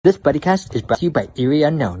This BuddyCast is brought to you by Eerie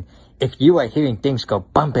Unknown. If you are hearing things go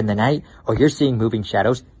bump in the night or you're seeing moving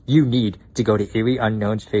shadows, you need to go to Eerie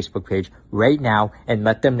Unknown's Facebook page right now and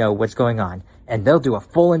let them know what's going on. And they'll do a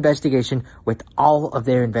full investigation with all of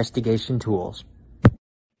their investigation tools.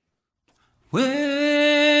 Well,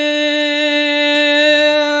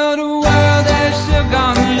 the world has sure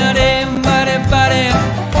gone nutty, buddy,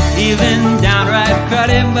 even downright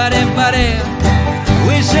cruddy, buddy.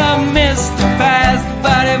 Wish I missed the past,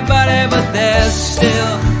 buddy, but there's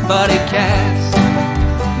still buddy cast.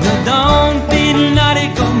 No, don't be naughty,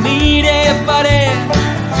 go meet a buddy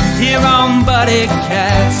here on Buddy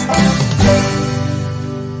Cast.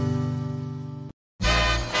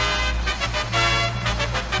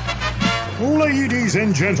 Ladies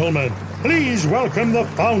and gentlemen, please welcome the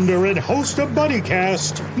founder and host of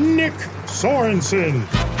BuddyCast, Nick Sorensen.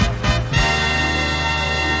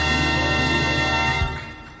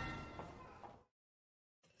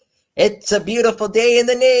 It's a beautiful day in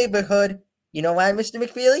the neighborhood. You know why, Mr.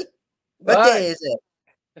 McFeely? What day is it?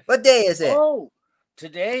 What day is it? Oh,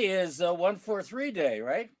 today is 143 day,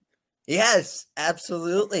 right? Yes,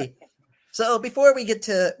 absolutely. So before we get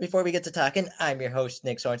to talking, I'm your host,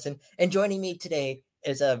 Nick Sorensen, and joining me today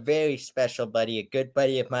is a very special buddy, a good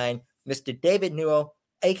buddy of mine, Mr. David Newell,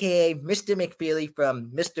 aka Mr. McFeely from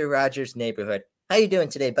Mr. Rogers' Neighborhood. How you doing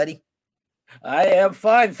today, buddy? I am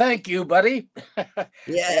fine, thank you, buddy.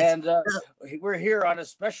 Yes. And we're here on a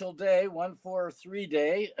special day, 143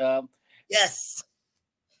 day. Yes.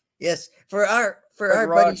 For our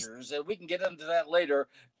Rogers, buddies, and we can get into that later.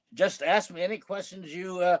 Just ask me any questions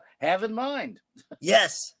you have in mind.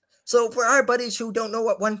 Yes. So for our buddies who don't know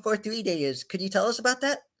what 143 Day is, could you tell us about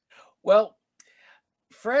that? Well,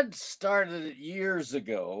 Fred started it years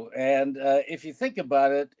ago, and if you think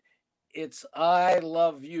about it, it's I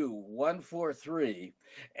love you 143,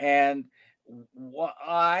 and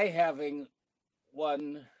I having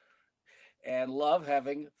 1 and love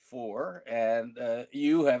having 4 and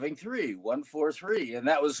you having 3, 143, and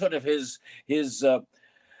that was sort of his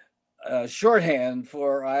shorthand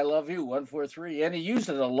for I love you 143, and he used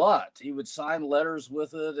it a lot. He would sign letters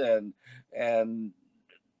with it and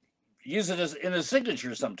use it as in his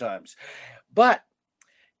signature sometimes, but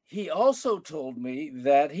he also told me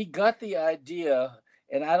that he got the idea,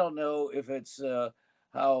 and I don't know if it's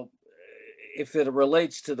if it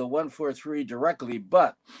relates to the 143 directly,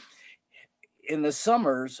 but in the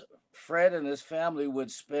summers, Fred and his family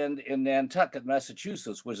would spend in Nantucket,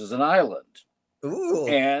 Massachusetts, which is an island. Ooh.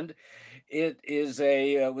 And it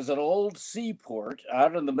was an old seaport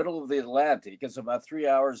out in the middle of the Atlantic. It's about 3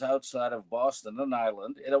 hours outside of Boston, an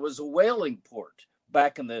island, and it was a whaling port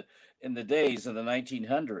back in the days of the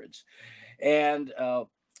 1900s. And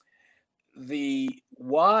the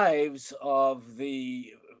wives of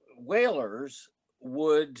the whalers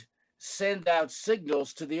would send out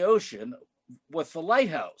signals to the ocean with the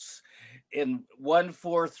lighthouse in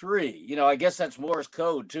 143. You know, I guess that's Morse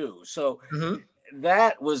code too. So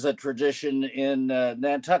that was a tradition in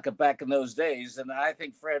Nantucket back in those days. And I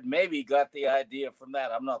think Fred maybe got the idea from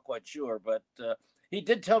that. I'm not quite sure, but he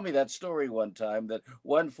did tell me that story one time, that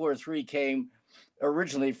 143 came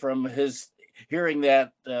originally from his hearing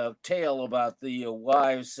that tale about the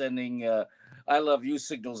wives sending I love you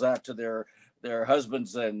signals out to their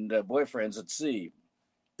husbands and boyfriends at sea.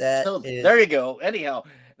 There you go. Anyhow,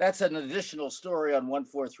 that's an additional story on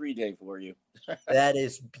 143 Day for you. That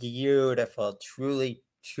is beautiful. Truly,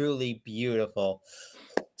 truly beautiful.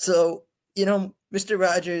 So, you know, Mr.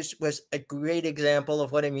 Rogers was a great example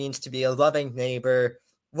of what it means to be a loving neighbor.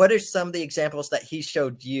 What are some of the examples that he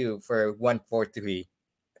showed you for 143?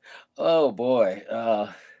 Oh, boy.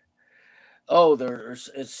 There's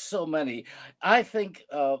so many. I think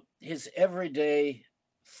his everyday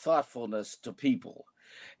thoughtfulness to people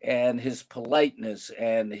and his politeness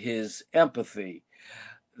and his empathy,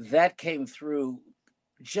 that came through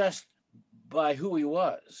just by who he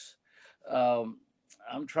was.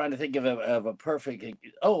 I'm trying to think of a perfect.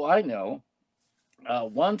 I know.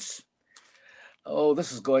 Once,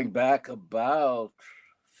 this is going back about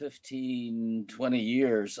 15, 20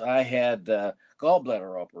 years. I had a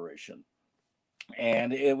gallbladder operation,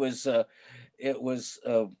 and it was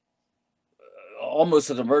almost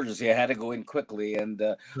an emergency. I had to go in quickly, and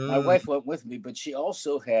my wife went with me, but she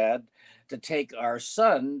also had to take our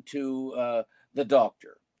son to the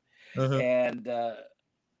doctor. And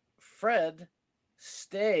Fred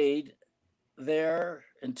stayed there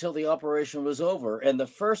until the operation was over. And the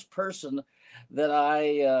first person that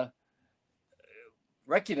I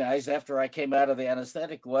recognized after I came out of the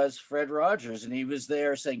anesthetic was Fred Rogers. And he was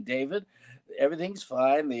there saying, David, everything's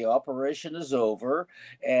fine. The operation is over,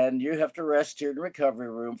 and you have to rest here in the recovery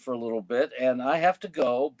room for a little bit. And I have to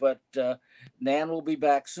go, but Nan will be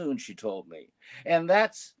back soon, she told me. And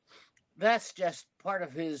that's just part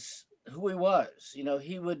of who he was. You know,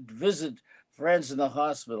 he would visit friends in the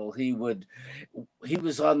hospital. He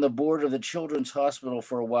was on the board of the Children's Hospital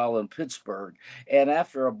for a while in Pittsburgh, and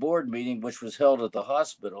after a board meeting which was held at the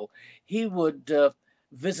hospital, he would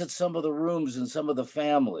visit some of the rooms and some of the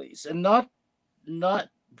families, and not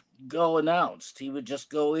go announced. He would just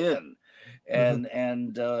go in and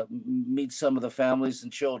meet some of the families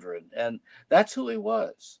and children, and that's who he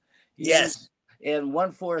was. Yes. And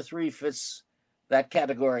 143 fits that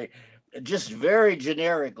category. Just very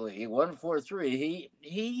generically, 143.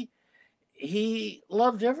 He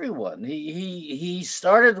loved everyone. He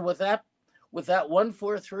started with that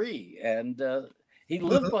 143, and he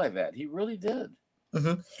lived by that. He really did.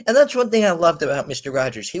 And that's one thing I loved about Mr.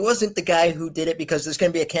 Rogers. He wasn't the guy who did it because there's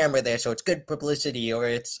going to be a camera there, so it's good publicity, or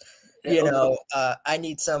it's, I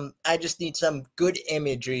just need some good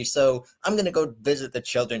imagery, so I'm going to go visit the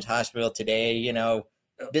children's hospital today,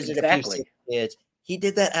 visit a few sick kids. He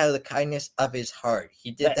did that out of the kindness of his heart.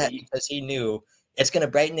 He did that because he knew it's going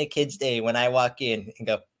to brighten the kid's day when I walk in and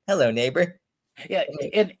go, hello, neighbor. Yeah,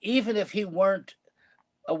 and even if he weren't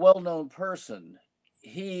a well-known person,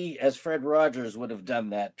 he, as Fred Rogers, would have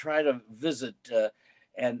done that, try to visit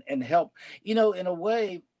and help. In a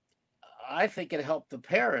way, I think it helped the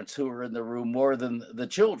parents who were in the room more than the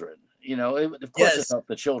children. Of course it helped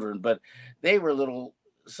the children, but they were little.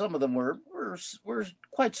 Some of them were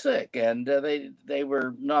quite sick, and they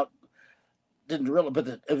were didn't really. But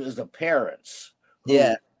it was the parents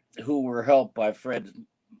who were helped by Fred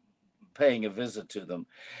paying a visit to them,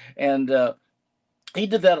 and he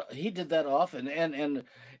did that often.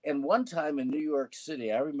 And one time in New York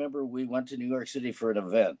City, I remember we went to New York City for an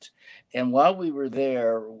event, and while we were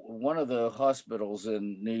there, one of the hospitals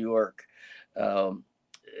in New York,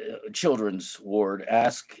 children's ward,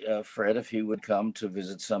 asked Fred if he would come to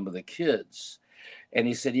visit some of the kids, and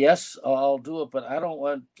he said, yes, I'll do it, but I don't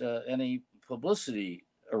want any publicity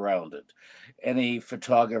around it, any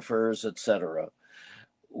photographers, etc.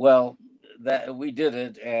 Well, that we did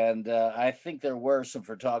it, and I think there were some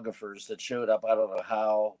photographers that showed up. I don't know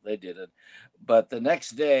how they did it, but the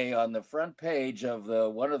next day on the front page of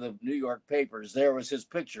one of the New York papers, there was his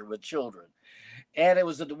picture with children. And it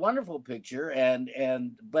was a wonderful picture,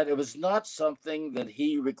 but it was not something that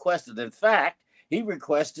he requested. In fact, he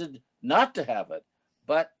requested not to have it.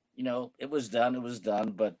 But, it was done.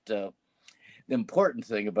 But the important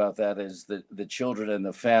thing about that is that the children and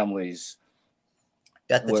the families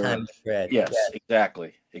got the time to Fred. Yes,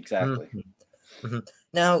 exactly.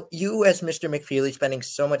 Now, you as Mr. McFeely spending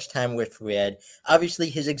so much time with Fred, obviously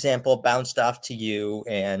his example bounced off to you,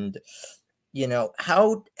 and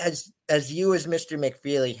how, as you as Mr.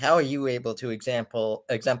 McFeely, how are you able to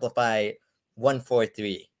exemplify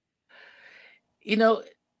 143?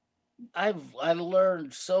 I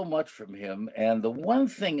learned so much from him, and the one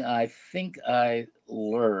thing I think I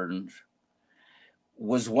learned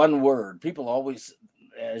was one word. People always,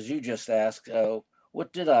 as you just asked,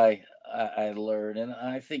 what did I learn? And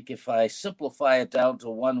I think if I simplify it down to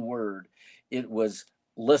one word, it was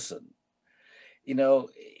listen.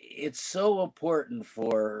 It's so important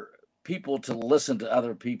for people to listen to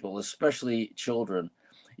other people, especially children.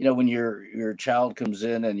 When your child comes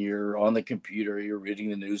in and you're on the computer, you're reading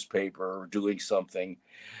the newspaper or doing something,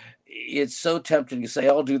 it's so tempting to say,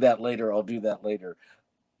 I'll do that later.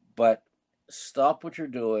 But stop what you're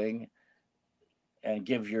doing and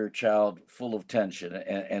give your child full attention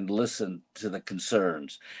and listen to the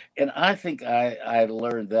concerns. And I think I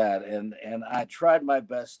learned that, and I tried my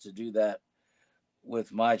best to do that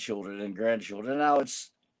with my children and grandchildren. Now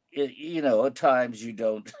at times you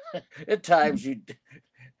don't, at times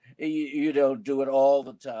you don't do it all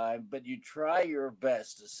the time, but you try your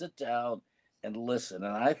best to sit down and listen.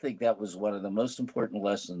 And I think that was one of the most important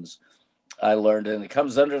lessons I learned, and it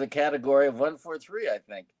comes under the category of 143, I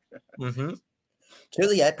think.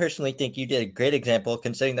 Truly, I personally think you did a great example,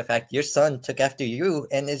 considering the fact your son took after you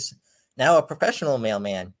and is now a professional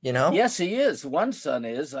mailman, Yes, he is. One son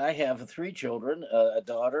is. I have 3 children, a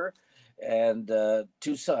daughter and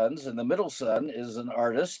 2 sons, and the middle son is an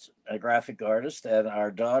artist, a graphic artist, and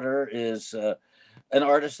our daughter is an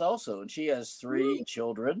artist also, and she has 3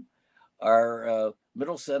 children. Our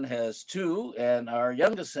middle son has 2, and our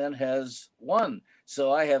youngest son has 1.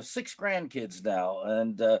 So I have 6 grandkids now,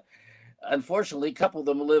 and unfortunately, a couple of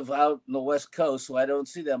them live out in the West Coast, so I don't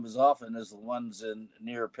see them as often as the ones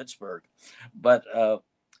near Pittsburgh. But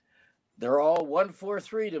they're all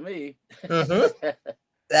 143 to me.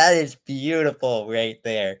 That is beautiful right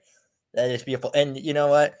there. That is beautiful. And you know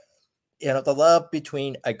what? The love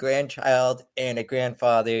between a grandchild and a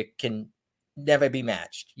grandfather can never be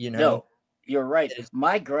matched, No, you're right. It is-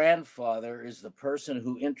 My grandfather is the person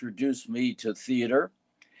who introduced me to theater,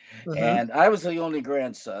 Mhm, and I was the only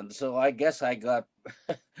grandson, so I guess I got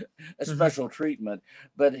a mhm. special treatment.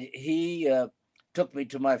 But he took me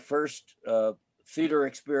to my first theater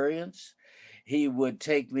experience. He would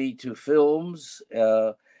take me to films,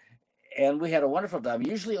 and we had a wonderful time.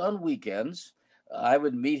 Usually on weekends, I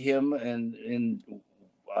would meet him, in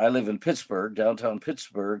I live in Pittsburgh. Downtown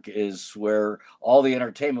Pittsburgh is where all the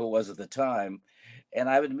entertainment was at the time, and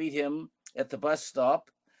I would meet him at the bus stop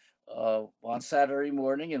on Saturday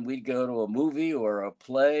morning, and we'd go to a movie or a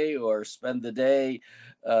play or spend the day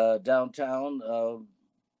downtown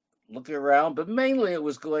looking around. But mainly it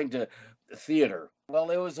was going to theater. Well,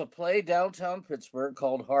 it was a play downtown Pittsburgh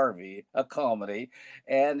called Harvey, a comedy,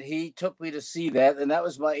 and he took me to see that, and that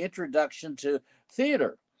was my introduction to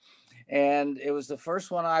theater. And it was the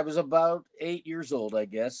first one. I was about 8 years old, I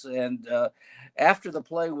guess. And after the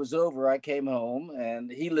play was over, I came home,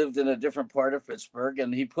 and he lived in a different part of Pittsburgh,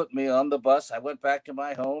 and he put me on the bus. I went back to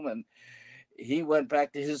my home, and he went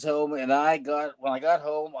back to his home. And when I got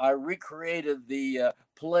home, I recreated the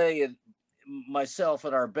play myself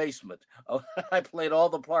in our basement. I played all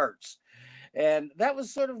the parts. And that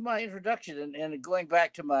was sort of my introduction. And going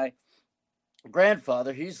back to my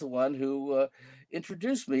grandfather, he's the one who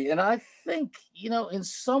introduced me. And I think, in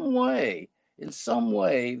some way,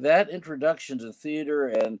 that introduction to theater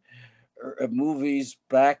and movies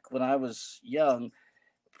back when I was young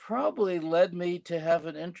probably led me to have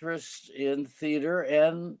an interest in theater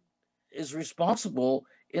and is responsible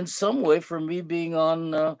in some way for me being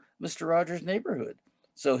on Mr. Rogers' Neighborhood.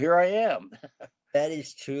 So here I am. That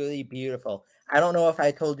is truly beautiful. I don't know if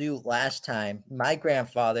I told you last time, my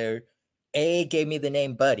grandfather, gave me the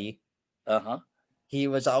name Buddy. Uh huh.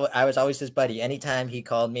 I was always his buddy. Anytime he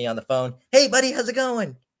called me on the phone, "Hey buddy, how's it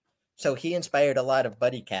going?" So he inspired a lot of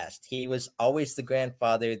buddy cast. He was always the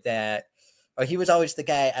grandfather or he was always the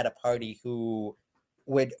guy at a party who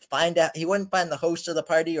would find out. He wouldn't find the host of the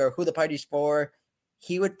party or who the party's for.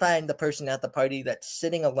 He would find the person at the party that's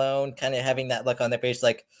sitting alone, kind of having that look on their face,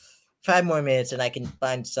 like 5 more minutes, and I can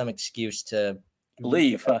find some excuse to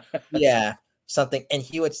Leave. yeah, something. And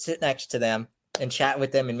he would sit next to them and chat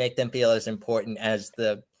with them and make them feel as important as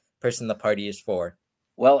the person the party is for.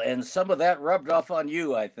 Well, and some of that rubbed off on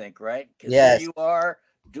you, I think, right? Because Yes. here you are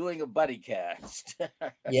doing a buddy cast.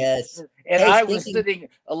 Yes. And Hey, I was speaking- sitting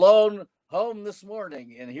alone home this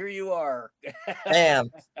morning, and here you are. Bam.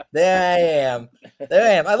 There I am. There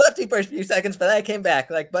I am. I left you for a few seconds, but I came back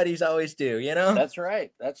like buddies always do, That's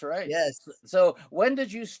right. That's right. Yes. So when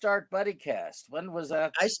did you start Buddy Cast? When was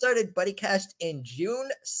that? I started BuddyCast in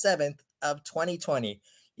June 7th of 2020.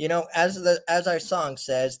 As our song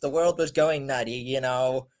says, the world was going nutty,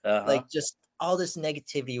 Uh-huh. like just all this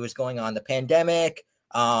negativity was going on. The pandemic,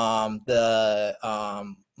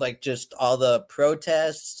 like just all the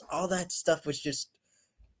protests, all that stuff was just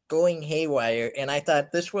going haywire. And I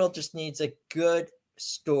thought this world just needs a good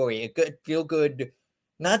story, a good feel good,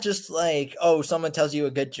 not just like, oh, someone tells you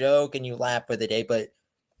a good joke and you laugh for the day, but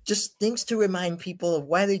just things to remind people of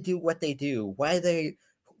why they do what they do, why they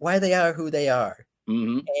are who they are.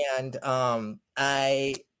 hmm And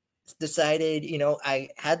I decided, I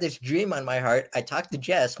had this dream on my heart. I talked to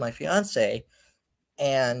Jess, my fiance,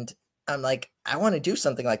 and I'm like, I want to do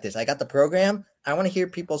something like this. I got the program. I want to hear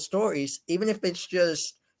people's stories, even if it's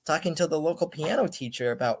just talking to the local piano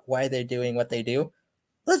teacher about why they're doing what they do.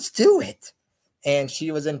 Let's do it. And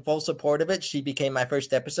she was in full support of it. She became my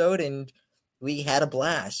first episode, and we had a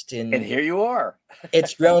blast. And here you are.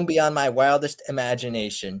 It's grown beyond my wildest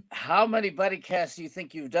imagination. How many Buddy Casts do you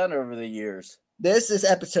think you've done over the years? This is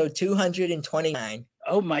episode 229.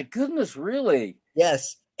 Oh my goodness, really?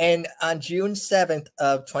 Yes. And on June 7th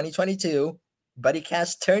of 2022,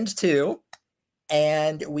 BuddyCast turns 2,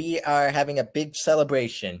 and we are having a big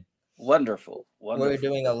celebration. Wonderful. Wonderful. We're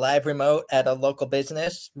doing a live remote at a local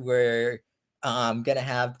business. We're going to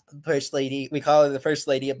have First Lady, we call her the First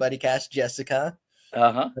Lady of BuddyCast, Jessica,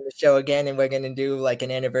 Uh-huh. on the show again, and we're going to do like an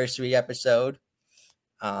anniversary episode.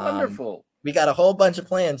 Wonderful. We got a whole bunch of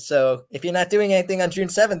plans, so if you're not doing anything on June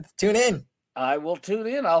 7th, tune in. I will tune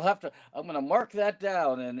in. I'm going to mark that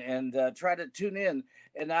down and try to tune in.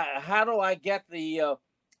 And how do I get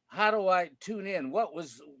how do I tune in? What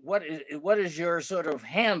is your sort of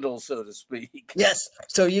handle, so to speak? Yes,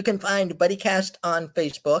 so you can find BuddyCast on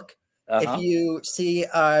Facebook. Uh-huh. If you see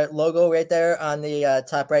our logo right there on the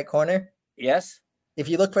top right corner, Yes. if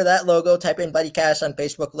you look for that logo, type in BuddyCast on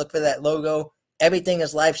Facebook, look for that logo, everything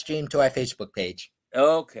is live streamed to our Facebook page.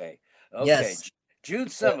 Okay. Yes. June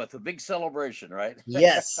 7th, a big celebration, right?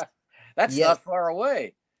 Yes. That's Yes. not far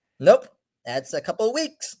away. Nope. That's a couple of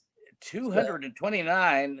weeks.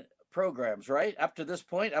 229 programs, right? Up to this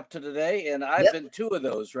point, up to today. And I've been 2 of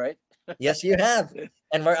those, right? Yes, you have.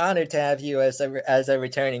 And we're honored to have you as a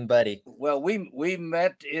returning buddy. Well, we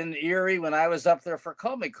met in Erie when I was up there for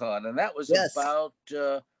Comic-Con, and that was about,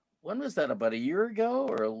 when was that? About a year ago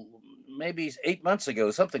or maybe 8 months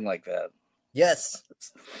ago, something like that. Yes.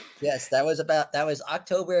 Yes, that was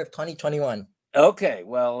October of 2021. Okay,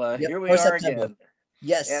 well, here we are September. again.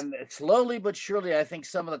 Yes. And slowly but surely, I think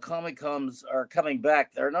some of the Comic-Cons are coming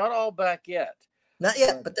back. They're not all back yet. Not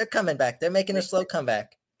yet, but they're coming back. They're making a slow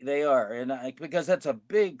comeback. They are, and because that's a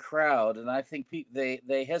big crowd, and I think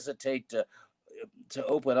they hesitate to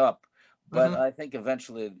open up, but I think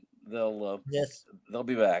eventually they'll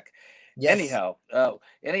be back. Yes. Anyhow,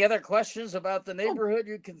 any other questions about the neighborhood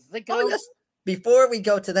you can think of? Yes. Before we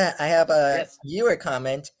go to that, I have a viewer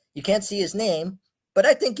comment. You can't see his name, but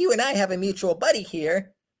I think you and I have a mutual buddy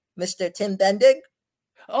here, Mr. Tim Bendig.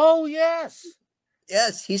 Oh, yes.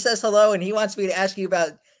 Yes, he says hello, and he wants me to ask you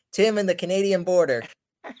about Tim and the Canadian border.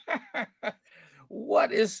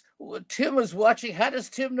 Tim is watching? How does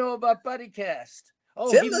Tim know about BuddyCast?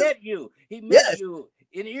 Oh, Tim met you. He met you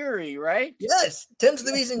in Erie, right? Yes, Tim's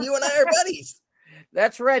the reason you and I are buddies.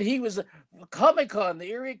 That's right. He was Comic-Con,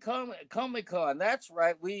 the Erie Comic-Con. That's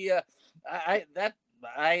right.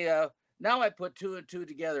 Now I put 2 and 2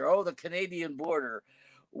 together. Oh, the Canadian border.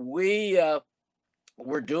 We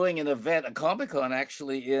were doing an event, a Comic-Con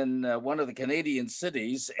actually, in one of the Canadian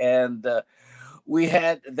cities, and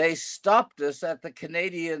they stopped us at the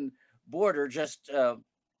Canadian border. Just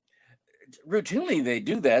routinely they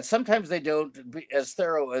do that. Sometimes they don't be as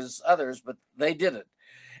thorough as others, but they did it.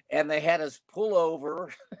 And they had us pull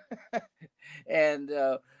over and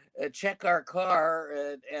check our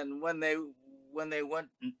car. And when they went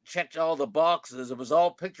and checked all the boxes, it was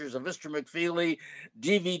all pictures of Mr. McFeely,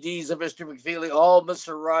 DVDs of Mr. McFeely, all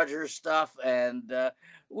Mr. Rogers stuff. And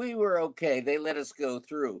we were okay. They let us go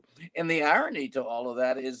through. And the irony to all of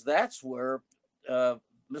that is that's where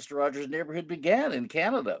Mr. Rogers' Neighborhood began in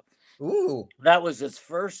Canada. Ooh. That was its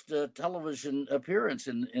first television appearance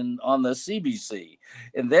on the CBC,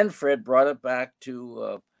 and then Fred brought it back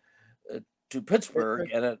to Pittsburgh,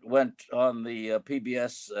 and it went on the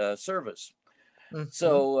PBS service. Mm-hmm.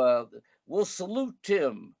 So we'll salute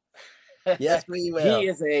Tim. Yes, we will. He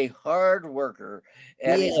is a hard worker,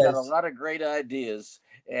 and he's got a lot of great ideas,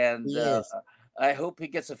 and I hope he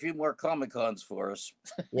gets a few more Comic-Cons for us.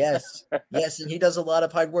 Yes, and he does a lot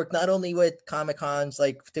of hard work, not only with Comic-Cons,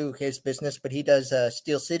 like through his business, but he does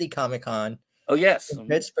Steel City Comic-Con. Oh, yes. In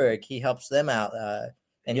Pittsburgh. He helps them out,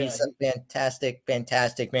 and he's a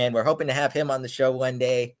fantastic man. We're hoping to have him on the show one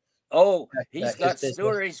day. Oh, he's got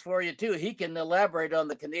stories for you, too. He can elaborate on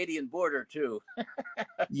the Canadian border, too.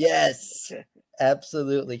 Yes,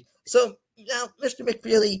 absolutely. So now, Mr.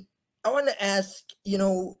 McFeely, I want to ask,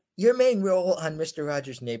 your main role on Mr.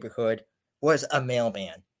 Rogers' Neighborhood was a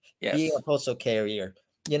mailman, being a postal carrier.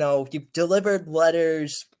 You've delivered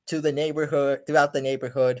letters to the neighborhood, throughout the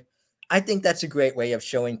neighborhood. I think that's a great way of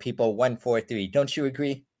showing people 143. Don't you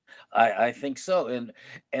agree? I think so.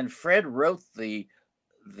 And Fred wrote the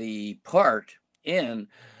part in.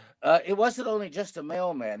 It wasn't only just a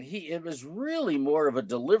mailman. It was really more of a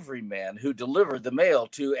delivery man who delivered the mail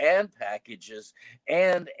to and packages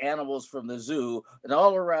and animals from the zoo, an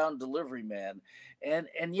all-around delivery man.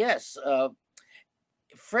 And yes,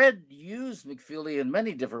 Fred used McFeely in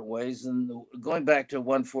many different ways. And going back to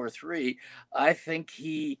 143, I think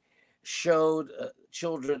he showed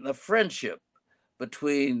children a friendship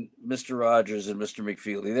between Mr. Rogers and Mr.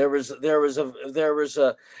 McFeely. There was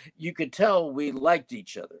a you could tell we liked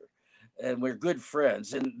each other. And we're good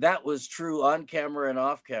friends, and that was true on camera and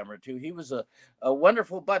off camera too. He was a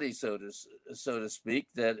wonderful buddy, so to speak,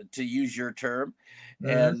 to use your term,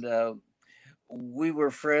 and we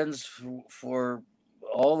were friends for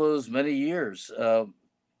all those many years.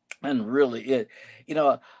 And really,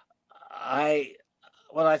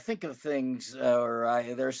 when I think of things,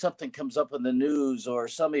 there's something comes up in the news or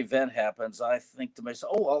some event happens, I think to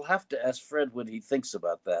myself, oh, I'll have to ask Fred what he thinks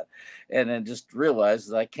about that. And then just realize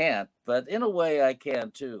that I can't, but in a way I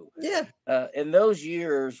can too. Yeah. In those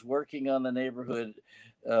years working on the neighborhood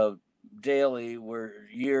daily were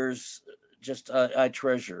years just I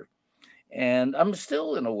treasure. And I'm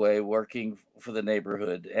still in a way working for the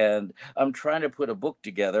neighborhood, and I'm trying to put a book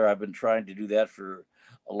together. I've been trying to do that for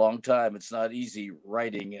a long time. It's not easy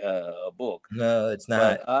writing a book. No, it's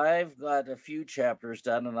not. But I've got a few chapters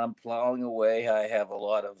done, and I'm plowing away. I have a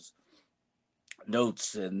lot of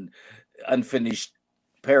notes and unfinished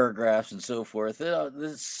paragraphs and so forth.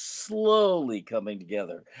 It's slowly coming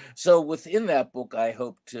together. So within that book, I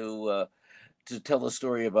hope to tell the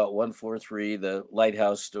story about 143, the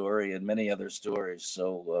lighthouse story, and many other stories.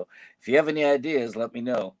 So if you have any ideas, let me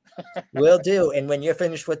know. Will do. And when you're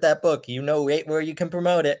finished with that book, you know right where you can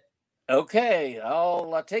promote it. Okay,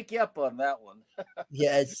 I'll take you up on that one.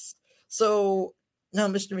 Yes. So now,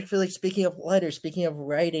 Mr. McFeely, speaking of letters, speaking of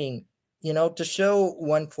writing, to show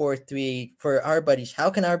 143 for our buddies, how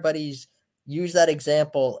can our buddies use that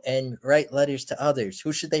example and write letters to others?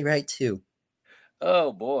 Who should they write to?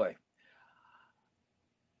 Oh boy,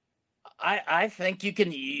 I think you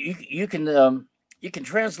can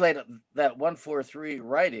translate that 143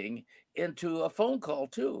 writing into a phone call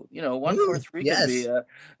too. 143 can be Yes.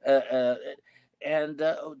 a and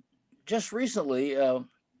just recently,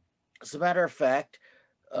 as a matter of fact,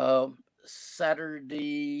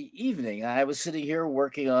 Saturday evening, I was sitting here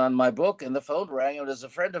working on my book, and the phone rang. It was a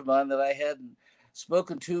friend of mine that I hadn't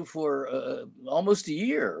spoken to for almost a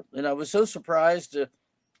year, and I was so surprised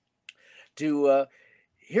to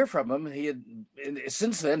hear from him.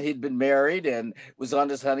 Since then he'd been married and was on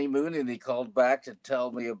his honeymoon, and he called back to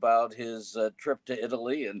tell me about his trip to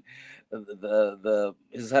Italy and the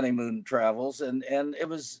his honeymoon travels, and it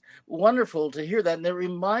was wonderful to hear that. And it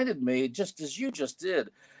reminded me, just as you just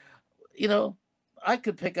did, you know, I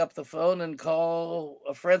could pick up the phone and call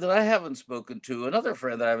a friend that I haven't spoken to, another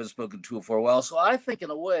friend that I haven't spoken to for a while. So I think, in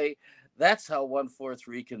a way, that's how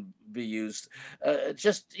 143 can be used.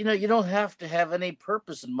 Just you don't have to have any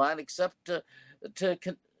purpose in mind except to to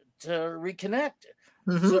reconnect,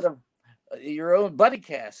 Mm-hmm. sort of your own buddy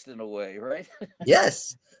cast in a way, right?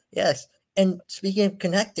 Yes. Yes. And speaking of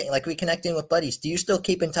connecting, like reconnecting with buddies, do you still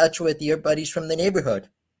keep in touch with your buddies from the neighborhood?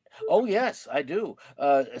 Oh yes, I do.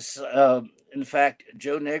 In fact,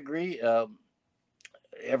 Joe Negri.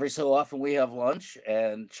 Every so often we have lunch,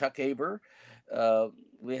 and Chuck Aber, uh,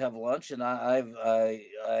 we have lunch, and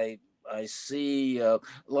I see a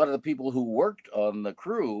lot of the people who worked on the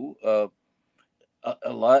crew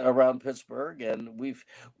a lot around Pittsburgh, and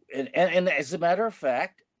and as a matter of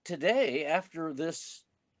fact, today after this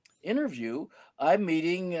interview, I'm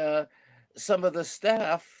meeting some of the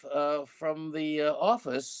staff from the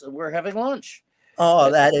office. We're having lunch. Oh, Uh,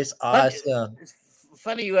 that is Funny, awesome. it's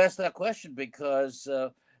funny you asked that question because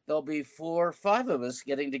there'll be 4 or 5 of us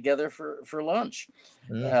getting together for lunch.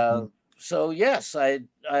 Uh, Mhm. so yes,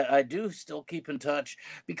 I do still keep in touch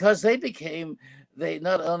because they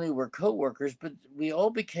not only were coworkers, but we all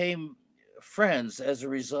became friends as a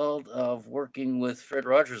result of working with Fred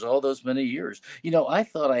Rogers all those many years. I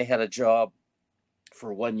thought I had a job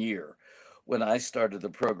for 1 year when I started the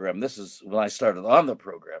program. This is when I started on the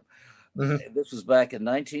program. Mhm. This was back in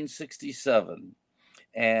 1967,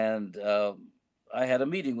 and I had a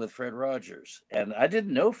meeting with Fred Rogers, and I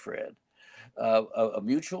didn't know Fred. A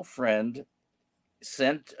mutual friend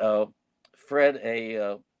sent Fred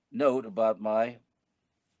a note about my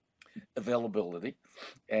availability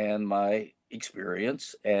and my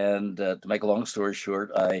experience. And to make a long story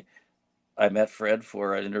short, I met Fred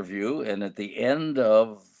for an interview, and at the end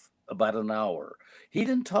of about an hour, he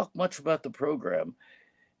didn't talk much about the program.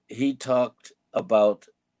 He talked about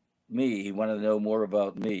me. He wanted to know more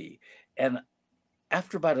about me. And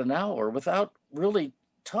after about an hour, without really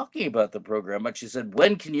talking about the program much, he said,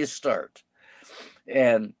 "When can you start?"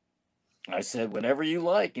 And I said, "Whenever you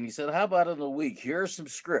like." And he said, "How about in a week? Here are some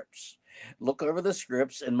scripts. Look over the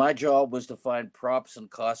scripts." And my job was to find props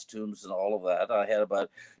and costumes and all of that. I had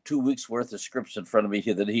about 2 weeks worth of scripts in front of me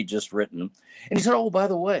that he'd just written. And he said, "Oh, by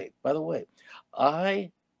the way,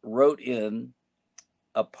 I wrote in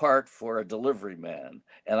a part for a delivery man,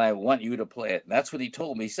 and I want you to play it." And that's what he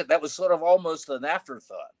told me. He said that was sort of almost an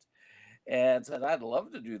afterthought, and said, "I'd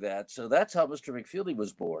love to do that." So that's how Mr. McFeely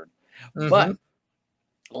was born. But Mhm.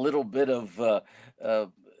 a little bit of uh,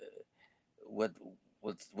 what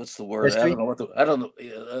what's the word? I don't History. know I don't know.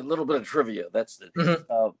 A little bit of trivia. That's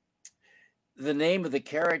Mhm. the name of the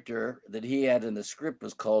character that he had in the script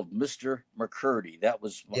was called Mr. McCurdy. That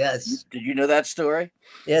was. Yes. Did you know that story?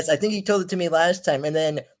 Yes, I think he told it to me last time. And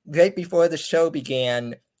then right before the show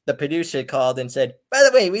began, the producer called and said, "By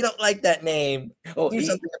the way, we don't like that name. Oh, Do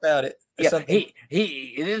something about it." Or something.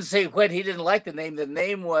 he didn't say when he didn't like the name. The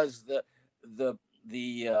name was the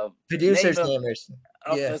name Producer's name or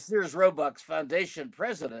of yeah. the Sears Roebuck's Foundation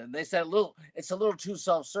president. And they said, it's a little too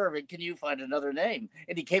self-serving. Can you find another name?"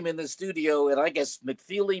 And he came in the studio, and I guess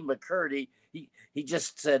McFeely McCurdy. He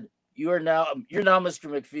just said, you're now Mr.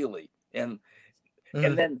 McFeely." And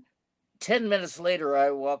Mhm. then 10 minutes later, I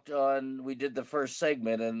walked on. We did the first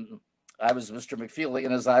segment, and I was Mr. McFeely.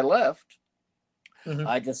 And as I left, Mhm.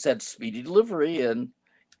 I just said speedy delivery, and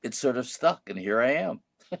it sort of stuck, and here I am.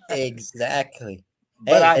 Exactly.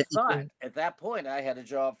 But Hey, I thought everything at that point I had a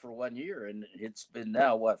job for 1 year, and it's been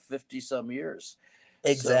now what 50 some years.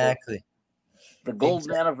 So exactly. the golden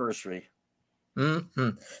Exactly. anniversary.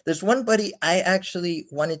 There's one buddy I actually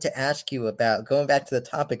wanted to ask you about, going back to the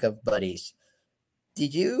topic of buddies.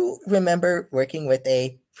 Did you remember working with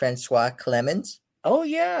a Francois Clemens? Oh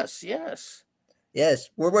yes, yes. Yes,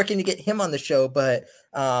 we're working to get him on the show, but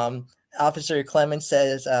um, Officer Clemens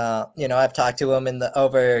says, I've talked to him in the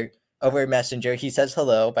over Messenger. He says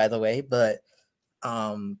hello, by the way, but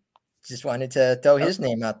um, just wanted to throw Uh, his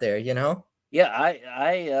name out there. yeah,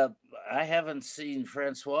 I haven't seen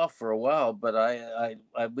Francois for a while, but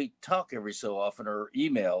we talk every so often or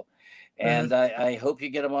email, Hmm. and I hope you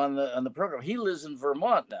get him on the program. He lives in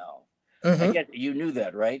Vermont now. I Hmm. get you knew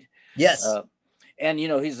that, right? Yes. Uh, and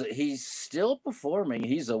he's still performing.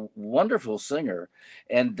 He's a wonderful singer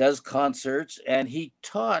and does concerts. And he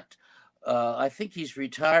taught. I think he's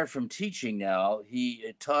retired from teaching now.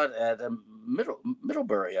 He taught at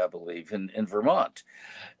Middlebury, I believe, in Vermont.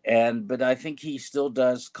 But I think he still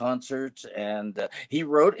does concerts. And he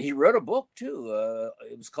wrote a book too.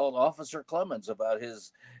 It was called Officer Clemens, about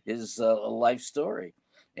his life story,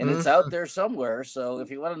 and it's out Hmm. there somewhere. So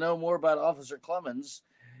if you want to know more about Officer Clemens,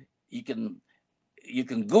 you can you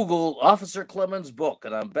can Google Officer Clemens book,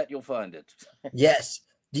 and I bet you'll find it. Yes.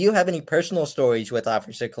 Do you have any personal stories with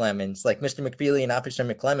Officer Clemens, like Mr. McFeely and Officer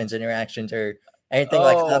McClemens interactions, or anything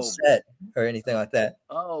like Oh, offset or anything like that?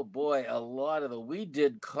 oh boy, a lot of we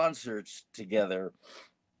did concerts together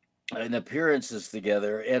and appearances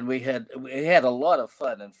together, and we had a lot of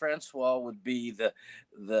fun. And Francois would be the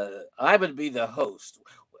I would be the host.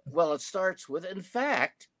 Well, it starts with, in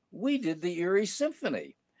fact, we did the Erie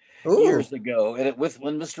Symphony Ooh. years ago, and it with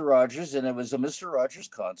when Mr. Rogers, and it was a Mr. Rogers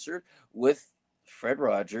concert with Fred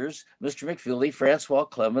Rogers, Mr. McFeely, Francois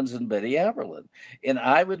Clemens, and Betty Aberlin. And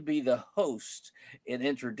I would be the host and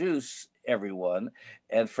introduce everyone.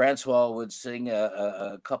 And Francois would sing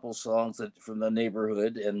a couple songs from the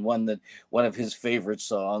neighborhood, and one of his favorite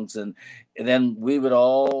songs. And then we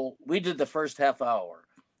did the first half hour,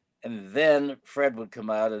 and then Fred would come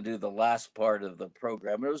out and do the last part of the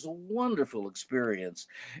program. It was a wonderful experience,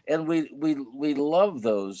 and we love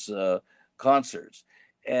those concerts.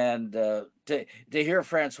 And to hear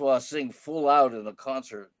Francois sing full out in a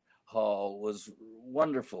concert hall was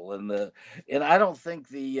wonderful. And I don't think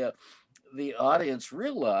the audience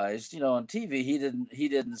realized, on TV, he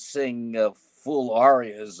didn't sing full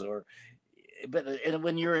arias, and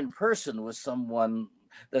when you're in person with someone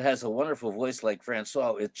that has a wonderful voice like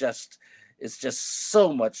Francois, it's just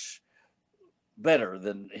so much better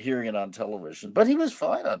than hearing it on television. But he was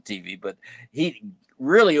fine on TV, but he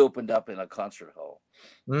really opened up in a concert hall.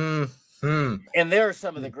 Hmm. And there are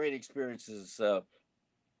some of the great experiences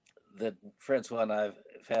that Francois and I've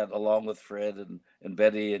had, along with Fred and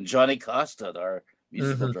Betty and Johnny Costa, our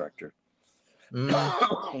musical Hmm. director. Hmm.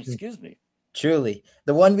 Excuse me. Truly.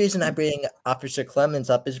 The one reason I bring Officer Clemens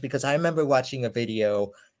up is because I remember watching a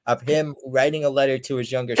video of him writing a letter to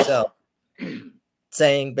his younger self,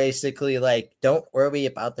 saying basically, like, don't worry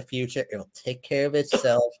about the future. It'll take care of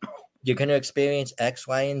itself. You're going to experience X,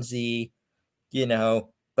 Y, and Z,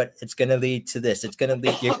 but it's going to lead to this. You're going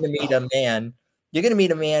to meet a man. You're going to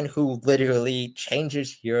meet a man who literally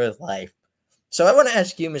changes your life. So I want to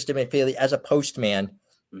ask you, Mr. McFeely, as a postman,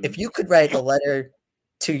 if you could write a letter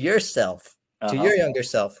to yourself, to Uh-huh. your younger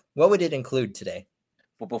self, what would it include today?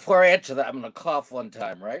 But before I answer that, I'm going to cough one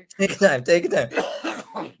time, right? Take your time. Take your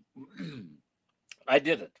time. I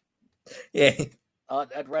did it. Yeah.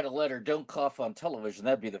 I'd write a letter. Don't cough on television.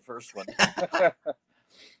 That'd be the first one.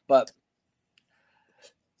 But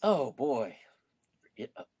oh boy,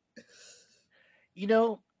 you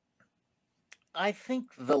know, I think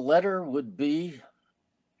the letter would be,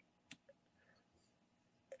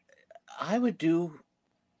 I would do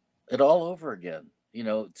it all over again.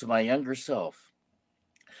 To my younger self.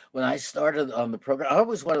 When I started on the program, I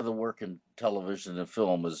always wanted to work in television and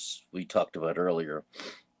film, as we talked about earlier.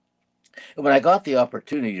 And when I got the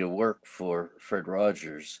opportunity to work for Fred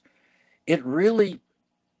Rogers, it really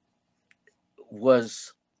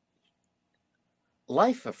was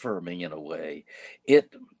life affirming in a way.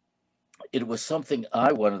 It was something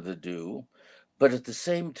I wanted to do, but at the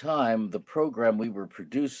same time, the program we were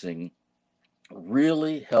producing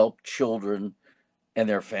really helped children and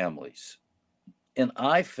their families. And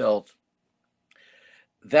I felt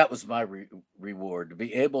that was my reward, to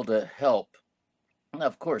be able to help. And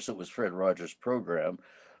of course, it was Fred Rogers' program,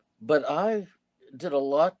 but I did a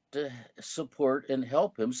lot to support and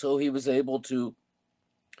help him so he was able to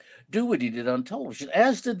do what he did on television,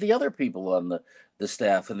 as did the other people on the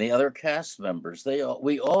staff and the other cast members.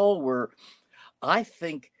 We all were. I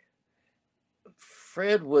think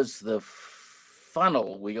Fred was the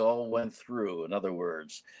funnel we all went through. In other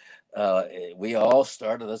words, we all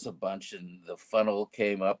started as a bunch, and the funnel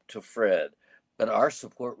came up to Fred, but our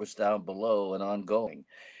support was down below and ongoing.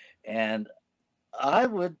 And I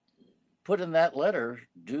would put in that letter,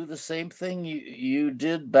 do the same thing you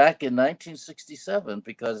did back in 1967,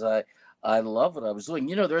 because I love what I was doing.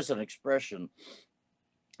 There's an expression,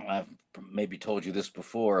 I've maybe told you this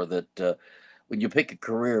before, that when you pick a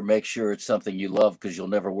career, make sure it's something you love, because you'll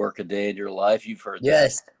never work a day in your life. You've heard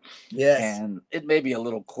that. Yes. And it may be a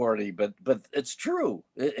little corny, but it's true.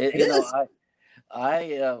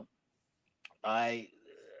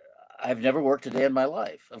 I've never worked a day in my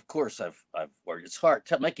life. Of course, I've worked. It's hard.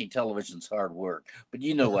 Making television's hard work, but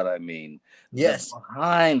you know what I mean. Yes.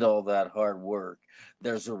 Behind all that hard work,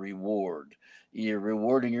 there's a reward. You're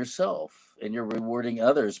rewarding yourself, and you're rewarding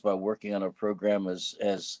others by working on a program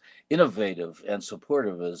as innovative and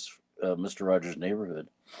supportive as Mr. Rogers' Neighborhood.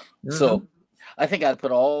 Mm-hmm. So I think I'd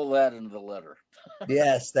put all that into the letter.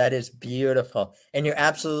 Yes, that is beautiful. And you're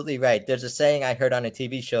absolutely right. There's a saying I heard on a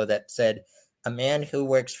TV show that said, a man who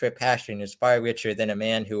works for passion is far richer than a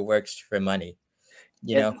man who works for money.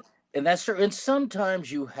 And that's true. And sometimes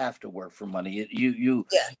you have to work for money.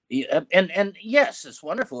 And yes, it's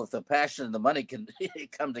wonderful if the passion and the money can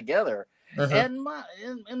come together. And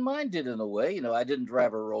mine did, in a way. I didn't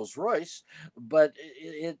drive a Rolls Royce, but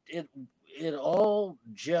it all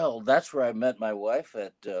gelled. That's where I met my wife,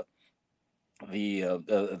 at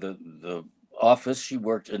the office. She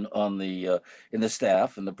worked in the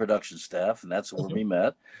staff, in the production staff, and that's where we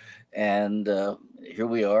met. And here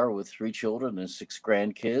we are with 3 children and 6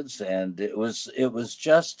 grandkids, and it was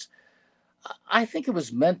just, I think it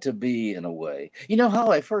was meant to be, in a way. You know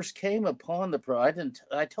how I first came upon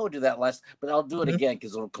I told you that last, but I'll do it again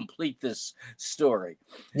because it'll complete this story.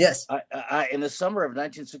 Yes. I in the summer of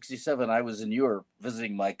 1967, I was in Europe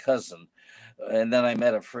visiting my cousin. And then I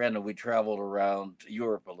met a friend, and we traveled around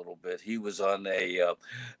Europe a little bit. He was on a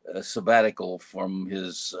sabbatical from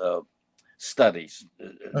his studies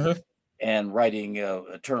and writing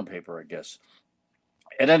a term paper, I guess.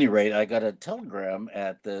 At any rate, I got a telegram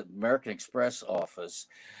at the American Express office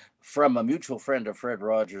from a mutual friend of Fred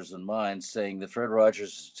Rogers and mine, saying that Fred Rogers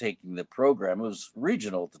is taking the program. It was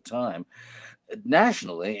regional at the time,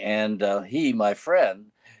 nationally. And he, my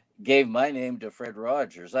friend, gave my name to Fred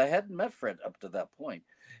Rogers. I hadn't met Fred up to that point.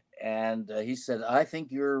 And he said, I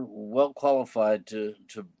think you're well qualified to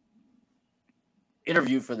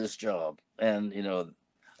interview for this job. And,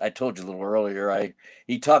 I told you a little earlier,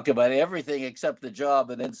 he talked about everything except the job,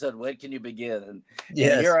 and then said, when can you begin? And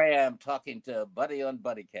here I am talking to Buddy on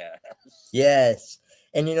BuddyCast. Yes.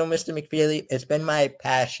 And, Mr. McFeely, it's been my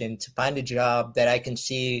passion to find a job that I can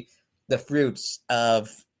see the fruits of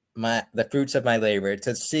my labor,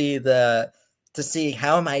 to see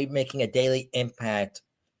how am I making a daily impact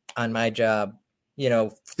on my job,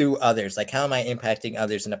 through others. Like, how am I impacting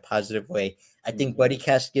others in a positive way? I think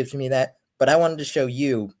BuddyCast gives me that, but I wanted to show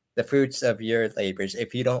you the fruits of your labors,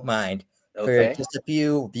 if you don't mind. Okay. For just a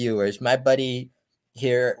few viewers, my buddy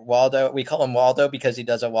here, Waldo, we call him Waldo because he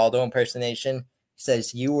does a Waldo impersonation,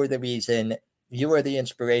 says you were the reason, you were the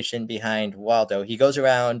inspiration behind Waldo. He goes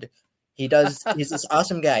around, he's this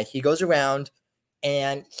awesome guy. He goes around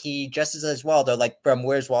and he dresses as Waldo, like from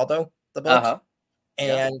Where's Waldo, the book.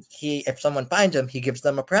 And if someone finds him, he gives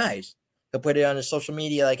them a prize. He'll put it on his social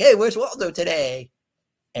media, like, hey, where's Waldo today?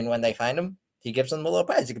 And when they find him, he gives them a little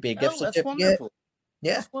prize. It could be a gift certificate. Wonderful.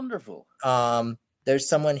 Yeah. That's wonderful. There's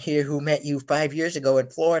someone here who met you 5 years ago in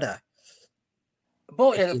Florida.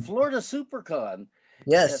 Boy, at Florida SuperCon.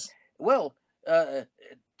 Yes.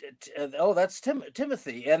 That's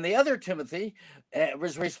Timothy. And the other Timothy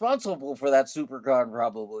was responsible for that SuperCon,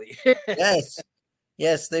 probably.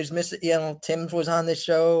 Yes. There's Tim was on this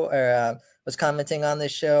show, or was commenting on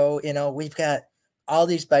this show. We've got all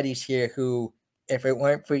these buddies here who, if it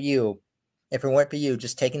weren't for you,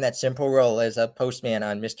 just taking that simple role as a postman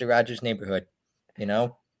on Mr. Rogers' Neighborhood,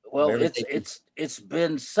 Well, it's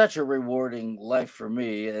been such a rewarding life for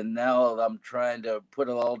me, and now I'm trying to put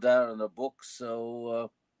it all down in a book,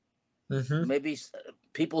 so maybe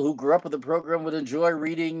people who grew up with the program would enjoy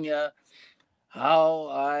reading how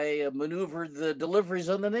I maneuvered the deliveries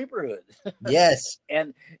on the neighborhood. Yes.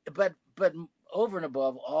 But over and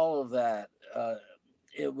above all of that,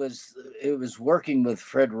 it was working with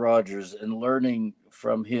Fred Rogers and learning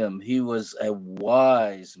from him. He was a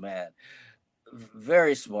wise man,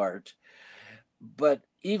 very smart, but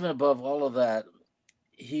even above all of that,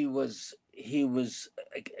 he was he was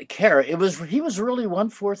care. He was really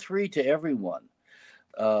 143 to everyone.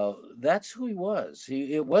 That's who he was.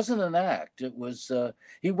 It wasn't an act. It was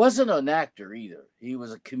he wasn't an actor either. He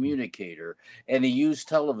was a communicator, and he used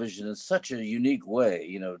television in such a unique way.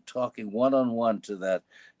 You know, talking one on one to that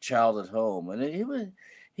child at home, and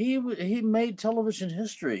he made television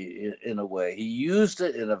history in a way. He used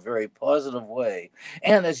it in a very positive way.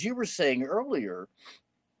 And as you were saying earlier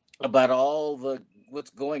about all the what's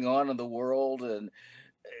going on in the world, and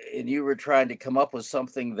you were trying to come up with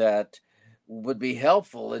something that would be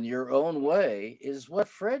helpful in your own way, is what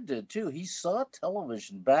Fred did too. He saw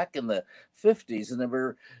television back in the 50s, and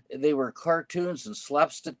they were cartoons and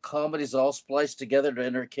slapstick comedies all spliced together to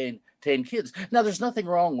entertain kids. Now there's nothing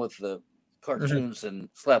wrong with the cartoons and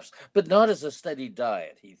slaps, but not as a steady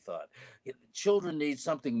diet, he thought. Children need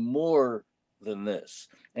something more than this.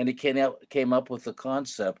 And he came up with the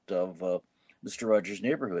concept of Mr. Rogers'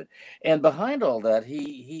 Neighborhood. And behind all that,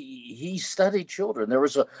 he studied children. There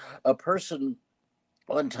was a person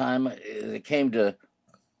one time that came to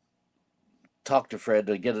talk to Fred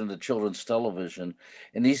to get into children's television.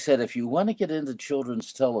 And he said, if you want to get into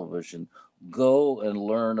children's television, go and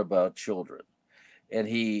learn about children. And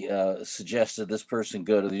he suggested this person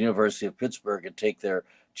go to the University of Pittsburgh and take their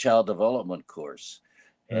child development course.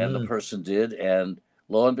 And the person did. And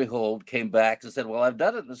lo and behold, came back and said, well, I've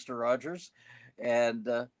done it, Mr. Rogers. And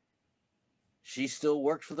she still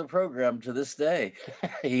works for the program to this day.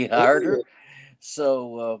 He hired her.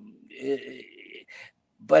 So,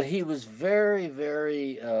 but he was very,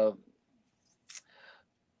 very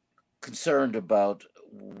concerned about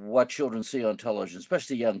what children see on television,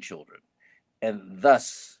 especially young children. And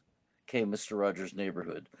thus came Mr. Rogers'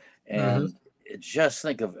 Neighborhood. And just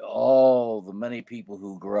think of all the many people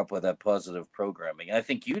who grew up with that positive programming. I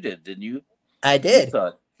think you did, didn't you? I did. You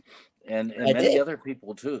thought, and many other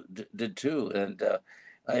people too did too. And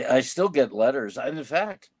I still get letters. And in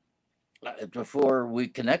fact, before we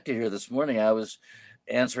connected here this morning, I was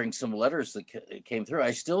answering some letters that came through.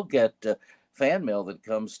 I still get fan mail that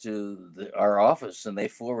comes to our office, and they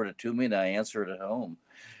forward it to me, and I answer it at home.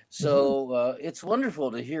 So it's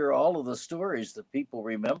wonderful to hear all of the stories that people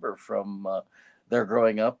remember from their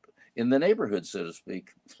growing up in the neighborhood, so to speak.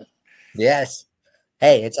 Yes.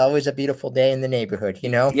 Hey, it's always a beautiful day in the neighborhood, you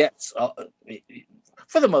know? Yes,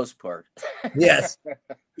 for the most part. Yes.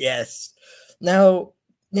 Yes. Now,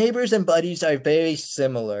 neighbors and buddies are very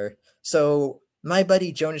similar. So my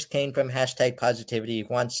buddy Jonas Kane from #Positivity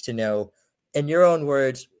wants to know, in your own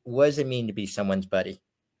words, what does it mean to be someone's buddy?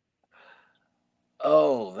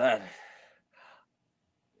 Oh,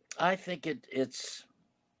 I think it's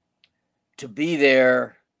to be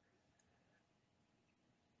there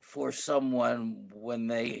for someone when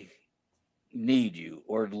they need you,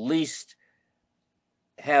 or at least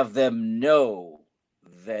have them know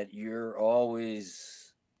that you're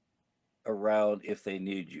always around if they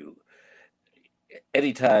need you,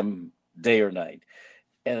 anytime, day or night.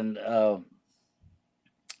 And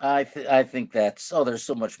I think that's, there's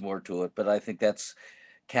so much more to it, but I think that's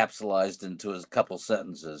capsulized into a couple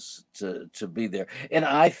sentences to be there. And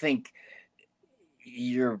I think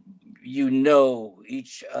you know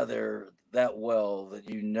each other that well that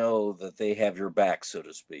you know that they have your back, so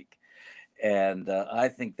to speak. And I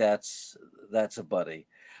think that's a buddy.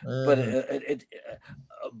 But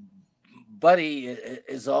buddy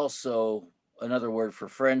is also another word for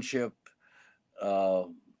friendship,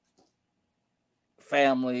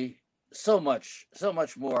 family, so much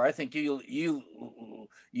more. I think you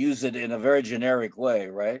use it in a very generic way,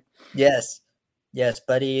 right? Yes.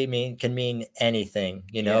 Buddy can mean anything,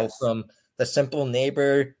 you know, from the simple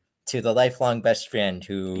neighbor to the lifelong best friend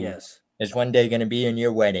who is one day going to be in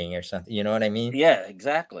your wedding or something. You know what I mean? Yeah,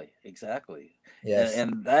 exactly. Yes.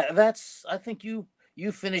 And that's, I think you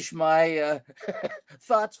finish my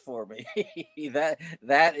thoughts for me.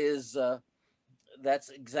 that is that's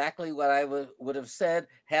exactly what I would have said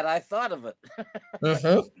had I thought of it.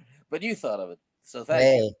 But you thought of it, so thank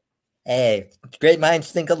you. Hey, great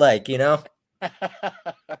minds think alike, you know.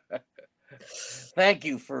 Thank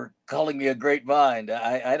you for calling me a great mind.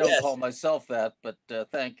 I don't call myself that, but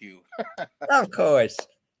thank you. Of course.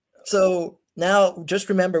 So now just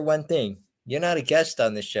remember one thing. You're not a guest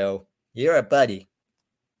on the show. You're a buddy.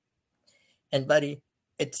 And buddy,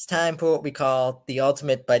 it's time for what we call the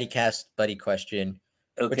ultimate BuddyCast buddy question,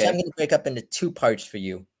 which I'm going to break up into two parts for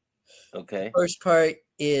you. Okay. First part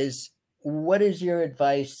is, what is your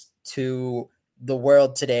advice to the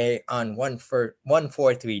world today on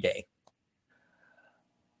 143 Day?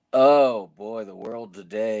 Oh boy, the world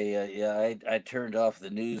today. I turned off the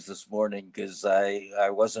news this morning because I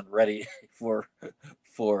wasn't ready for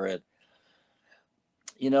it.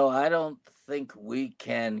 I don't think we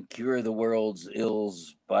can cure the world's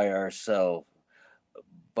ills by ourselves,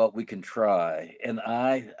 but we can try. And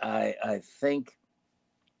I think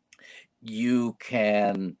you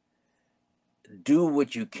can do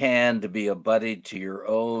what you can to be a buddy to your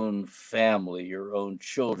own family, your own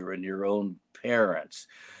children, your own parents.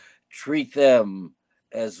 Treat them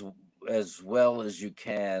as well as you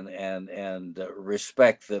can, and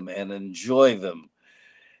respect them and enjoy them.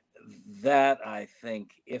 That, I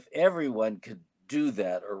think, if everyone could do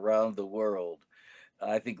that around the world,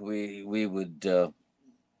 I think we would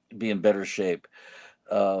be in better shape.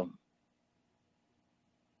 Um,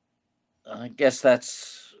 I guess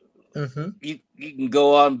that's Hmm. you can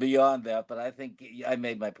go on beyond that, but I think I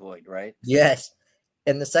made my point, right? Yes.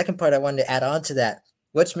 And the second part I wanted to add on to that.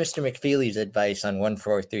 What's Mr. McFeely's advice on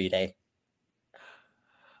 143 Day?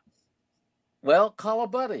 Well, call a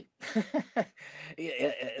buddy.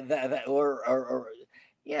 Yeah, or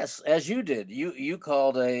yes, as you did. You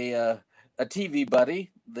called a TV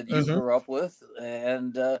buddy that you Hmm. grew up with,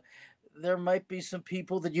 and there might be some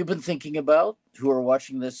people that you've been thinking about who are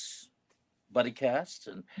watching this buddy cast,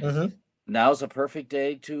 and Hmm. now's a perfect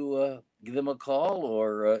day to give them a call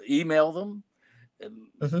or email them,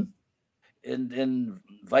 and, Hmm. and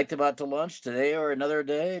invite them out to lunch today or another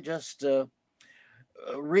day. Just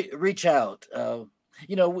reach out.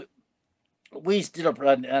 You know, we did a,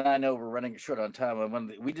 and I know we're running short on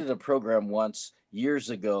time. We did a program once years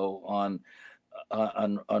ago on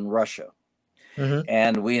Russia, Hmm.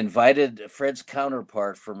 and we invited Fred's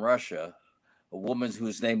counterpart from Russia, a woman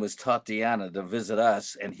whose name was Tatiana, to visit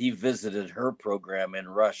us, and he visited her program in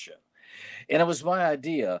Russia. And it was my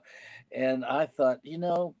idea, and I thought,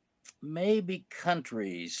 maybe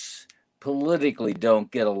countries politically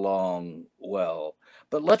don't get along well,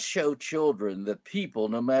 but let's show children that people,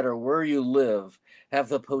 no matter where you live, have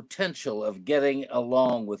the potential of getting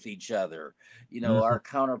along with each other. Our Hmm.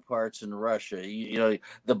 counterparts in Russia,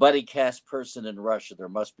 the buddy cast person in Russia, there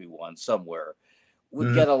must be one somewhere, would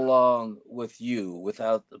Hmm. get along with you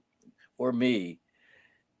without or me.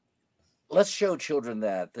 Let's show children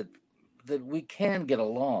that we can get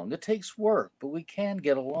along. It takes work, but we can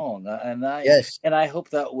get along. Yes. And I hope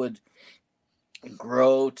that would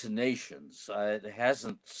grow to nations. It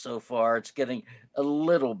hasn't so far. It's getting a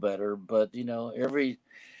little better, but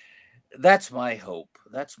that's my hope.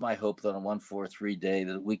 That's my hope that on 143 Day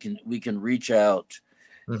that we can reach out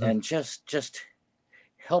Hmm. and just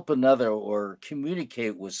help another or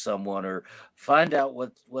communicate with someone or find out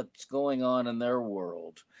what's going on in their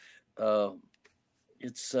world. Uh,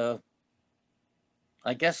 it's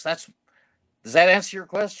I guess that's does that answer your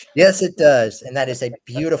question? Yes, it does. And that is a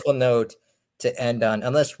beautiful note to end on.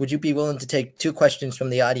 Unless, would you be willing to take two questions from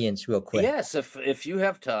the audience real quick? Yes, if you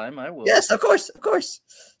have time, I will. Yes, of course, of course.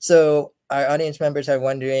 So our audience members are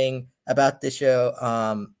wondering about the show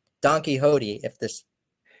Don Quixote, if this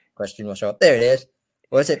question will show up. There it is.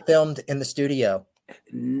 Was it filmed in the studio?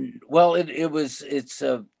 Well, it's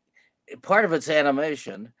part of its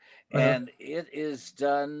animation, Hmm. and it is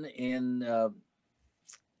done in.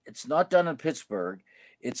 It's not done in Pittsburgh.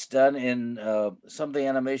 It's done in some of the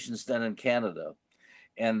animations done in Canada,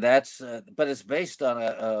 and that's but it's based on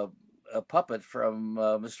a puppet from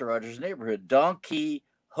Mister Rogers' Neighborhood, Don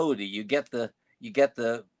Quixote. You get the you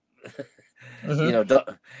Hmm. know,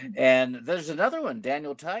 and there's another one,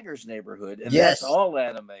 Daniel Tiger's Neighborhood, and that's Yes. all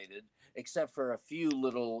animated except for a few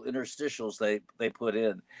little interstitials they put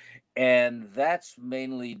in, and that's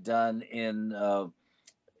mainly done in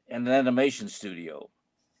an animation studio.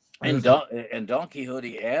 And Hmm. Don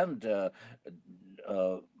Quixote and uh,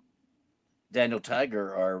 Daniel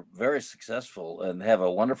Tiger are very successful and have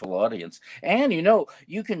a wonderful audience. And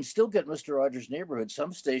you can still get Mister Rogers' Neighborhood.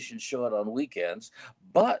 Some stations show it on weekends,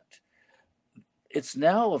 but it's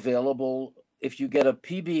now available if you get a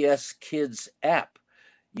PBS Kids app.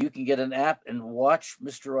 You can get an app and watch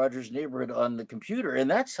Mister Rogers' Neighborhood on the computer,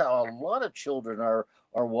 and that's how a lot of children are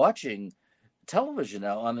watching television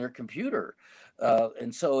now on their computer.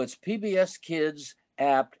 And so it's PBS Kids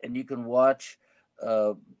app, and you can watch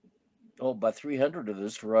about 300 of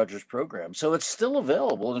this Rogers program. So it's still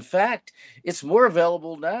available. In fact, it's more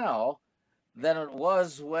available now than it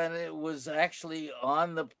was when it was actually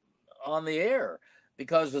on the air,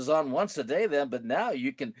 because it was on once a day then. But now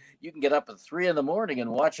you can get up at 3 in the morning and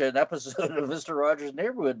watch an episode of Mister Rogers'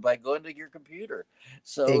 Neighborhood by going to your computer.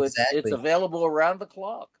 So it's Exactly. available around the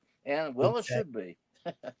clock, and well, it Exactly.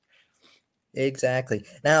 should be. Exactly.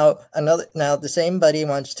 Now the same buddy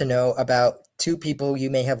wants to know about two people you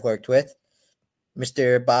may have worked with,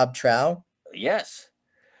 Mr. Bob Trow Yes,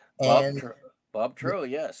 Bob and Tr- Bob Trow.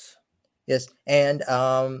 Yes. yes, and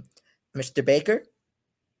Mr. Baker.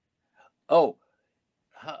 Oh,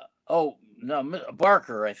 oh no,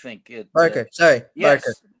 Barker. I think it. Barker. Sorry,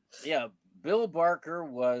 Barker. Yes, yeah. Bill Barker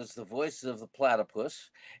was the voice of the platypus,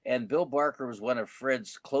 and Bill Barker was one of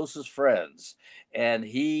Fred's closest friends, and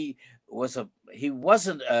he was a he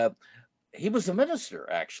wasn't a he was a minister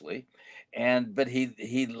actually, and but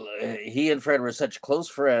he and Fred were such close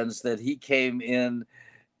friends that he came in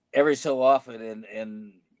every so often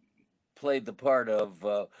and played the part of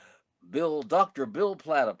Dr. Bill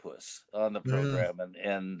Platypus on the Mm, program,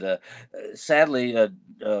 and sadly,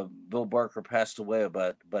 Bill Barker passed away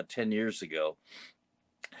about 10 years ago.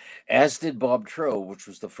 As did Bob Trow, which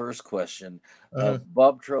was the first question. mhm,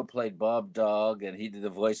 Bob Trow played Bob Dog, and he did the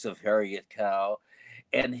voice of Harriet Cow,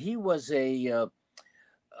 and he was uh,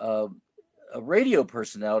 a radio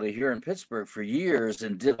personality here in Pittsburgh for years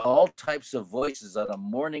and did all types of voices on a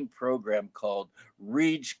morning program called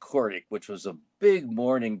Reach Cordic, which was a big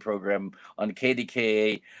morning program on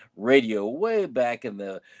KDKA radio way back in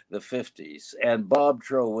the 50s. And Bob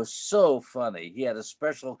Trow was so funny. He had a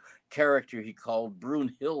special character he called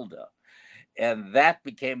Brunhilde, and that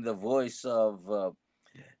became the voice of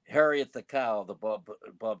Harriet the cow that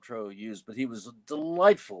Bob Trow used. But he was a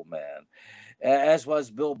delightful man, as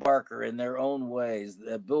was Bill Barker in their own ways.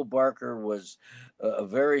 Bill Barker was a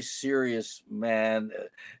very serious man,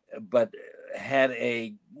 but had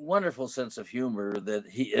a wonderful sense of humor that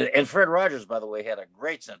and Fred Rogers, by the way, had a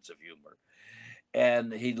great sense of humor.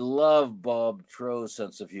 And he loved Bob Trow's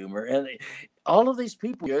sense of humor, and all of these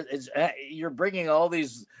people. You're bringing all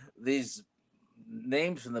these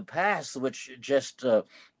names from the past, which just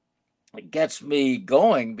gets me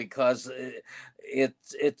going because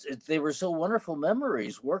they were so wonderful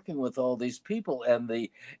memories working with all these people, and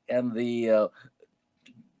the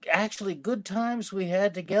actually good times we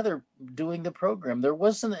had together doing the program. There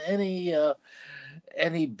wasn't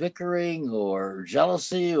any bickering or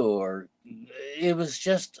jealousy, or it was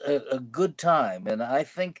just a good time, and I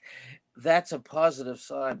think that's a positive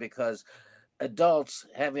sign, because adults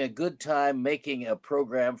having a good time making a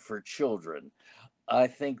program for children, I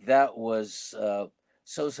think that was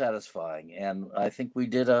so satisfying. And I think we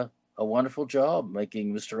did a wonderful job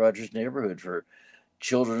making Mr. Rogers' Neighborhood for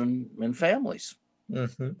children and families.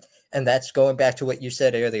 mhm. And that's going back to what you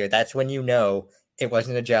said earlier. That's when you know it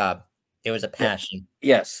wasn't a job; it was a Yeah. passion.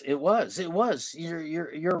 Yes, it was. It was.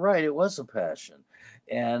 You're right. It was a passion,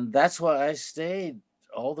 and that's why I stayed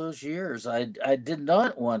all those years. I did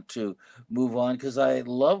not want to move on because I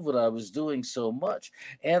loved what I was doing so much.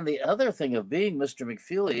 And the other thing of being Mr.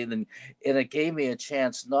 McFeely, and it gave me a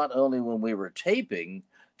chance not only when we were taping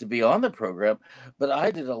to be on the program, but I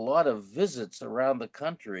did a lot of visits around the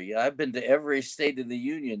country. I've been to every state in the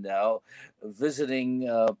union now, visiting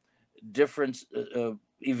different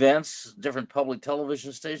events, different public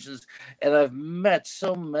television stations, and I've met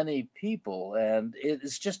so many people, and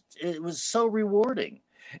it was so rewarding.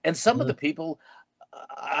 And some of Mhm, the people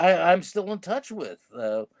I'm still in touch with.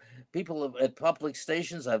 People at public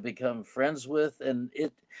stations I've become friends with, and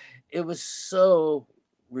it was so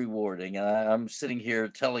rewarding. And I'm sitting here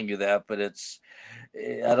telling you that, but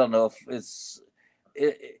I don't know if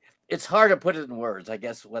it's hard to put it in words. I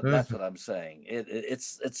guess that's mhm. what I'm saying.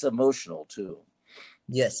 It's emotional too.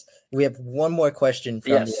 Yes, we have one more question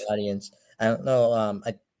from the Yes. audience. I don't know.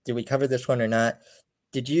 Did we cover this one or not?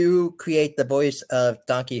 Did you create the voice of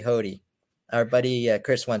Don Quixote? Our buddy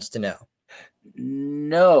Chris wants to know.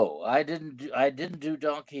 No, I didn't do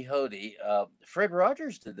Don Quixote. Fred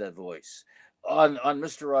Rogers did that voice on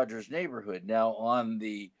Mister Rogers' Neighborhood. Now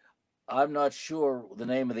I'm not sure the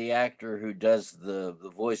name of the actor who does the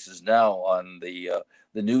voices now on the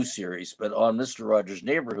new series, but on Mister Rogers'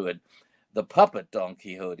 Neighborhood, the puppet Don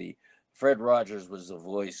Quixote, Fred Rogers was the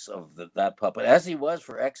voice of that puppet, as he was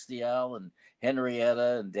for XDL and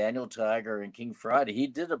Henrietta and Daniel Tiger and King Friday. He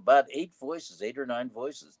did about 8 or 9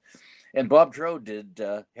 voices, and Bob Trow did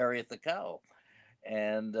Harriet the cow,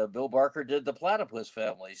 and Bill Barker did the Platypus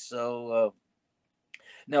family. So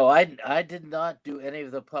no, I did not do any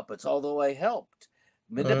of the puppets, although I helped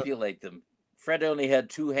Mm, manipulate them. Fred only had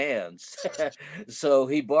 2 hands, so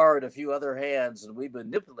he borrowed a few other hands, and we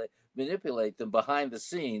manipulate them behind the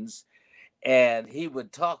scenes, and he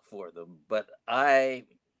would talk for them, but I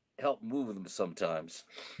helped move them sometimes.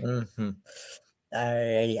 mhm. All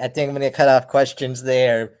right, I think I'm going to cut off questions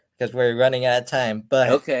there because we're running out of time. But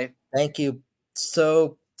Okay. thank you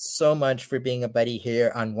so much for being a buddy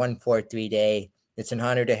here on 143 Day. It's an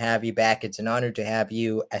honor to have you back. It's an honor to have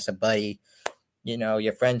you as a buddy. You know,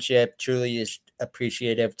 your friendship truly is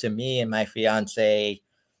appreciative to me and my fiance.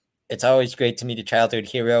 It's always great to meet a childhood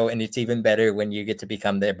hero, and it's even better when you get to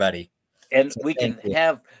become their buddy. And So we thank can you.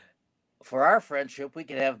 have for our friendship, we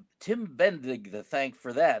can have Tim Bendig to thank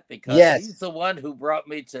for that, because Yes. he's the one who brought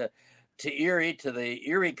me to Erie, to the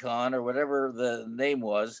ErieCon or whatever the name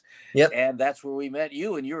was. Yep. And that's where we met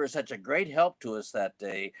you, and you were such a great help to us that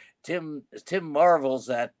day. Tim marvels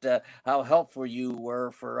at how helpful you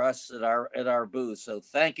were for us at our booth. So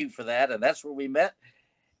thank you for that. And that's where we met.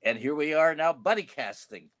 And here we are now, buddy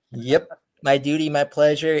casting. Yep. My duty, my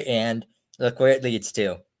pleasure, and look where it leads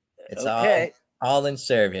to. It's Okay. all in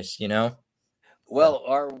service, you know?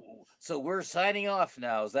 Well, so we're signing off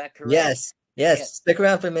now. Is that correct? Yes. Yeah. Stick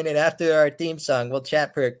around for a minute after our theme song. We'll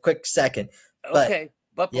chat for a quick second. But- Okay.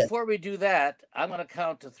 But yes. before we do that, I'm going to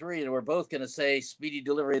count to 3, and we're both going to say speedy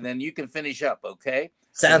delivery, and then you can finish up, okay?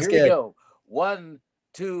 Sounds Here we good. go. 1,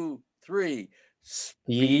 2, 3.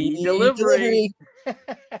 Speedy delivery.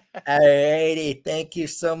 Alrighty. Thank you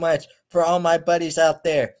so much. For all my buddies out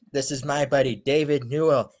there, this is my buddy, David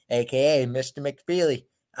Newell, aka Mr. McFeely.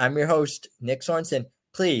 I'm your host, Nick Sorensen.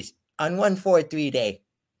 Please, on 143 Day,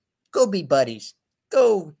 go be buddies.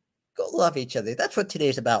 Go love each other. That's what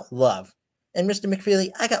today's about, love. And Mr.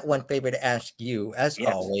 McFeely, I got one favor to ask you, as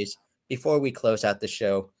Yes. always, before we close out the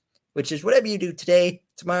show, which is whatever you do today,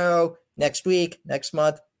 tomorrow, next week, next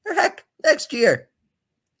month, or heck, next year,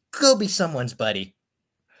 go be someone's buddy.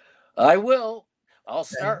 I will. I'll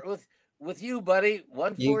start with you, buddy.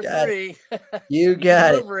 1, You 4, got 3. You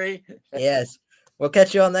got it. delivery. Yes. We'll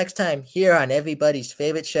catch you all next time here on everybody's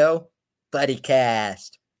favorite show,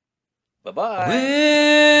 BuddyCast. Bye-bye.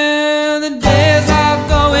 Well, the days are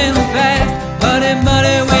going fast, buddy,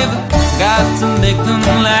 we've got to make them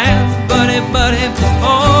last, buddy,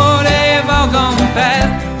 before they've all gone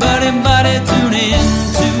past, buddy, tune in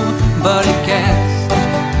to BuddyCast.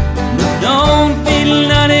 No, don't feel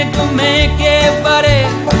like it, go make it, buddy,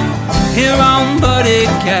 here on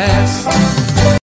BuddyCast.